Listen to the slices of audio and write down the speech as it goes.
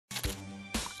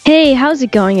Hey, how's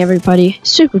it going, everybody?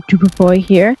 Super Duper Boy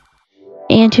here,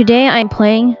 and today I'm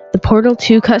playing the Portal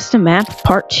 2 Custom Map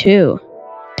Part 2.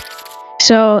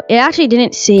 So it actually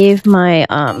didn't save my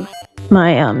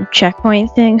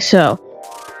checkpoint thing, so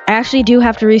I actually do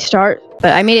have to restart.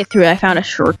 But I made it through. I found a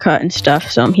shortcut and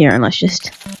stuff, so I'm here. And let's just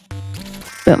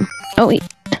boom. Oh wait.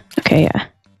 Okay, yeah.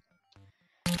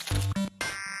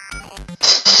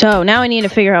 So now I need to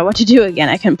figure out what to do again.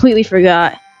 I completely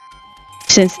forgot.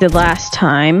 Since the last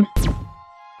time.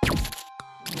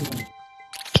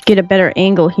 Get a better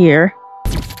angle here.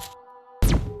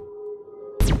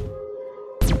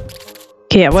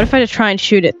 Okay, yeah, what if I just try and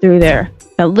shoot it through there?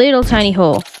 A little tiny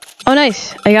hole. Oh,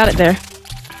 nice. I got it there.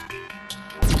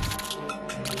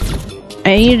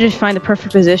 I need to just find the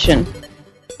perfect position.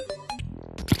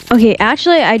 Okay,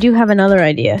 actually, I do have another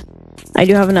idea.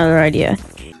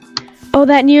 Oh,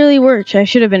 that nearly worked. I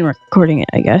should have been recording it,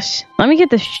 I guess. Let me get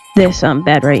this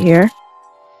bed right here.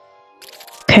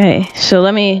 Okay, so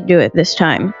let me do it this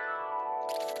time.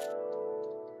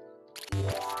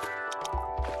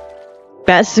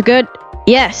 That's good.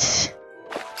 Yes.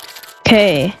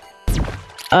 Okay.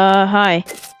 Hi.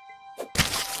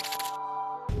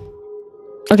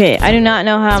 Okay, I do not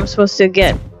know how I'm supposed to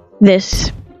get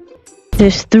this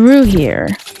through here.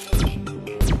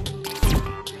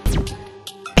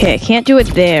 Okay, I can't do it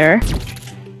there.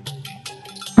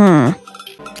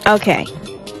 Okay.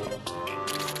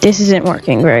 This isn't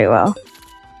working very well.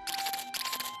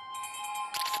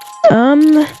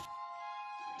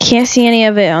 Can't see any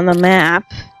of it on the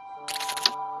map.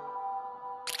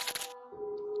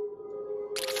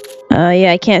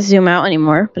 Yeah, I can't zoom out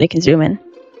anymore, but I can zoom in.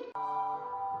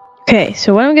 Okay,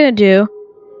 so what I'm gonna do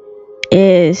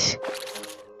is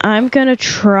I'm gonna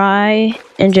try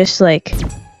and just like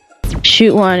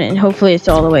shoot one, and hopefully it's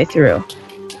all the way through.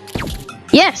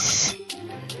 Yes!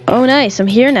 Oh, nice. I'm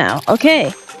here now.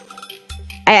 Okay.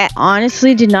 I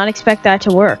honestly did not expect that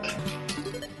to work.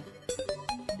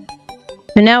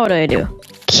 So now what do I do?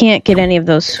 Can't get any of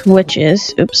those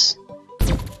switches. Oops.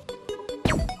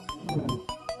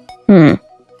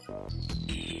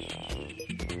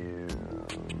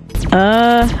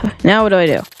 Now what do I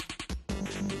do?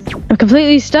 I'm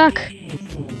completely stuck.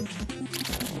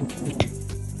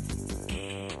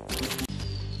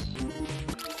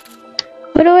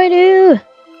 What do I do?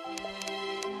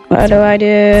 What do I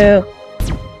do?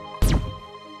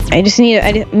 I just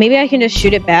need. Maybe I can just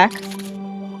shoot it back.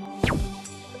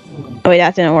 Oh wait,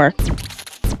 that didn't work.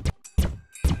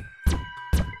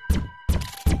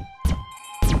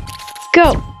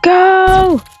 Go!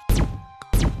 Go!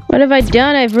 What have I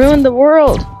done? I've ruined the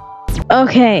world.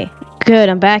 Okay, good.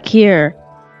 I'm back here.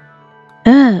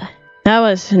 That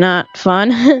was not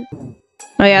fun.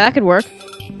 Oh yeah, that could work.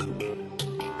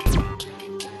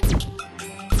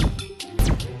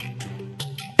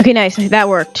 Okay, nice. That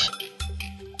worked.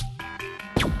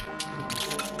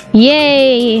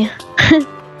 Yay!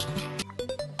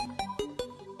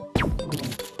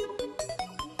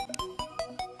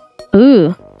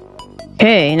 Ooh.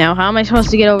 Okay, now how am I supposed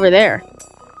to get over there?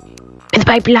 It's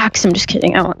by blocks. I'm just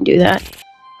kidding. I won't do that.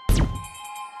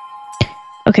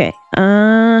 Okay.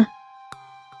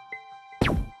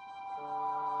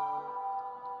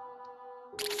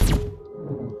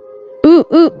 Ooh,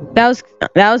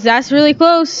 that's really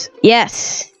close.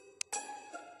 Yes.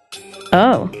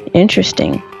 Oh,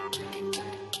 interesting.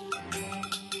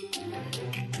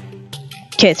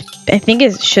 Okay, I think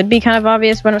it should be kind of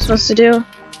obvious what I'm supposed to do.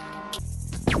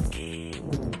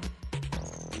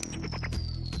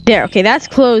 There, okay, that's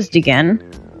closed again.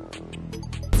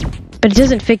 But it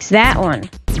doesn't fix that one.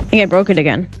 I think I broke it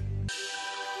again.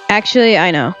 Actually,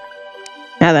 I know.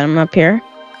 Now that I'm up here.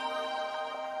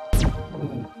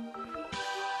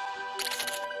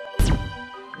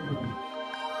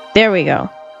 There we go.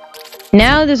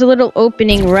 Now there's a little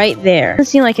opening right there.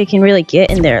 Doesn't seem like I can really get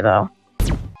in there, though.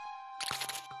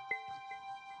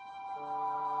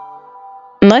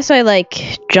 Unless I,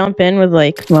 like, jump in with,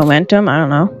 like, momentum. I don't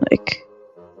know. Like...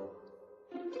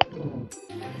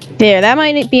 There, that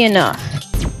might be enough.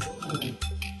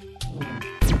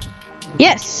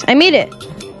 Yes! I made it!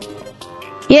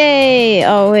 Yay!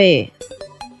 Oh, wait.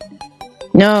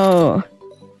 No.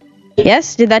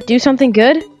 Yes? Did that do something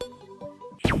good?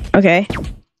 Okay.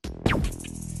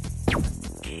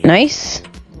 Nice.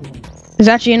 There's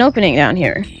actually an opening down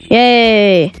here.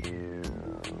 Yay!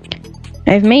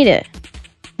 I've made it.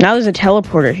 Now there's a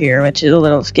teleporter here, which is a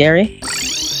little scary.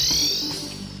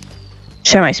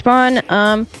 Semi-spawn.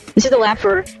 This is the lab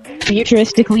for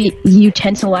futuristically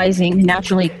utensilizing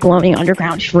naturally glowing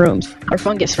underground shrooms, or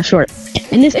fungus for short.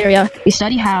 In this area, we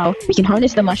study how we can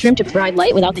harness the mushroom to provide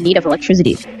light without the need of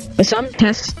electricity. But some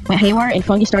tests went haywire and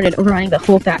fungi started overrunning the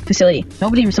whole facility.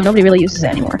 Nobody really uses it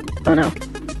anymore. Oh no.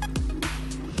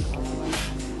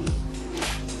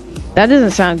 That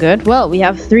doesn't sound good. Well, we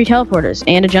have 3 teleporters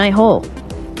and a giant hole.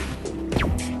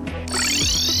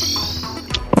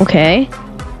 Okay.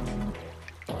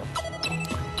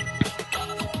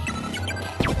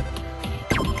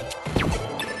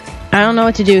 I don't know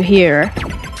what to do here.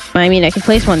 I mean, I can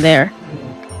place one there.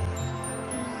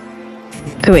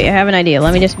 Okay, wait, I have an idea.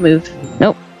 Let me just move.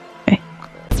 Nope. Okay.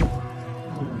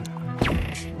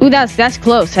 Ooh, that's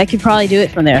close. I could probably do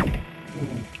it from there.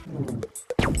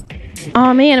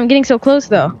 Oh man, I'm getting so close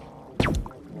though.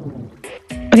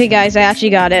 Okay guys, I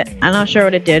actually got it. I'm not sure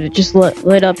what it did. It just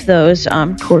lit up those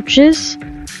torches.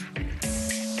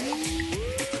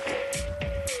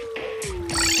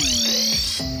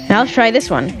 Now let's try this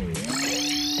one.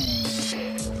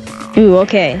 Ooh,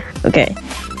 okay. Okay.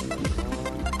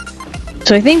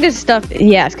 So I think this stuff,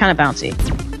 yeah, it's kind of bouncy.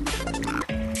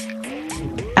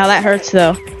 Ow, that hurts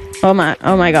though. Oh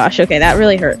my gosh. Okay, that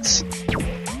really hurts.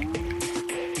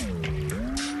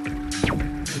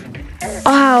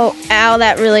 Ow, ow,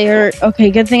 that really hurt. Okay,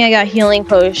 good thing I got healing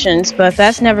potions, but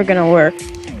that's never gonna work.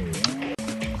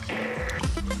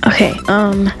 Okay,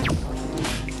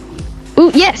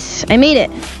 ooh, yes! I made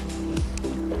it!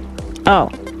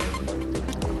 Oh.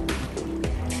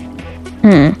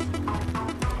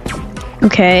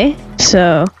 Okay,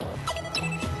 so...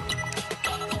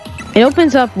 it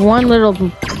opens up one little,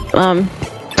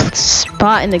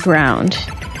 spot in the ground.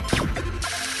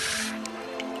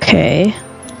 Okay.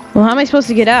 Well, how am I supposed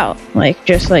to get out? Like,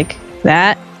 just like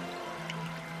that?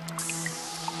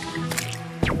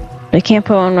 I can't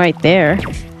put one right there.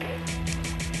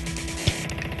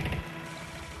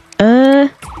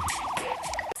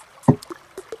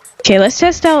 Okay, let's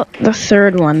test out the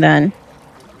 3rd one then.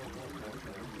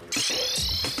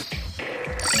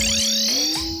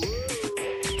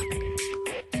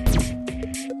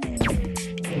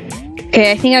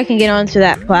 Okay, I think I can get onto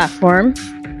that platform.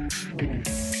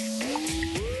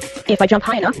 If I jump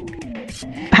high enough.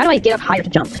 How do I get up higher to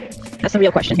jump? That's the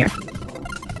real question here.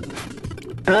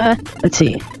 Let's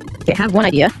see. Okay, I have one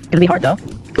idea. It'll be hard though.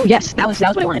 Oh yes, that was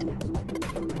what I wanted.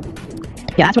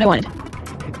 Yeah, that's what I wanted.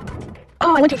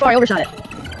 Oh, I went too far. I overshot it.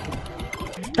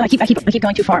 I keep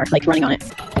going too far, like running on it.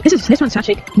 This one's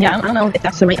actually. Yeah, I don't know if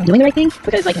that's I'm doing the right thing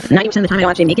because like 90% of the time I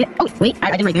don't actually make it. Oh wait,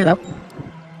 I did right there though.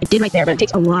 It did right there, but it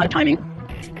takes a lot of timing.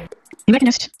 Maybe I can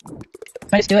just.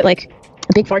 If I just do it like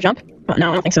a big far jump. Oh,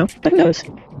 no, I don't think so. But who knows?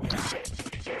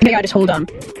 Maybe I just hold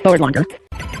forward longer.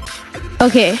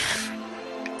 Okay.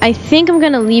 I think I'm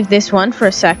gonna leave this one for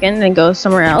a second and go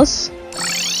somewhere else.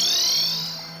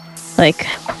 Like,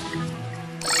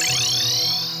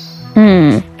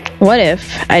 what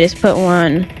if I just put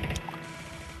one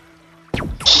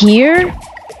here?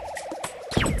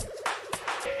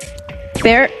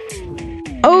 There.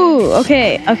 Oh,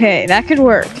 okay, okay, that could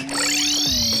work.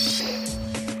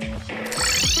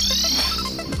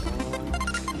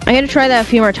 I gotta try that a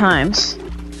few more times.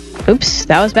 Oops,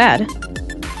 that was bad.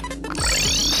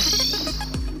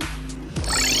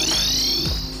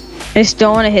 I just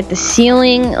don't want to hit the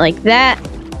ceiling like that.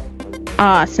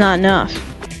 Ah, it's not enough.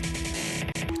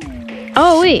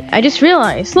 Oh wait, I just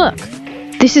realized, look.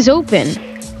 This is open.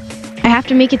 I have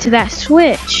to make it to that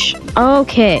switch.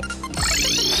 Okay.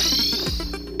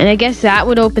 And I guess that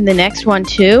would open the next one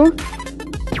too.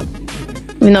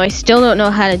 Even though I still don't know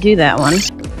how to do that one.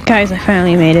 Guys, I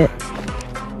finally made it.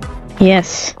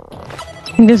 Yes.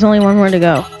 I think there's only one more to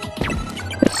go.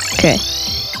 Okay.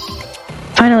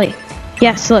 Finally.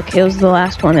 Yes, look, it was the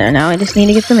last one there. Now I just need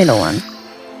to get the middle one.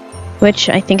 Which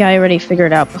I think I already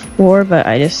figured out before, but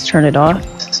I just turned it off,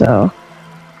 so...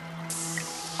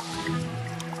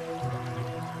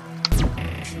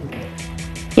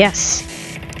 Yes.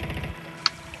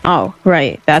 Oh,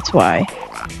 right, that's why.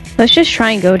 Let's just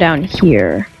try and go down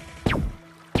here.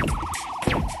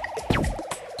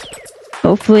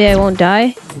 Hopefully I won't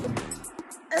die.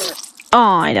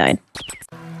 Oh, I died.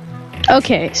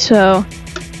 Okay, so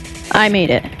I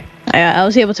made it. I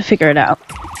was able to figure it out.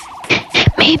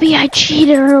 Maybe I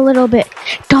cheated a little bit.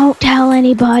 Don't tell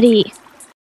anybody.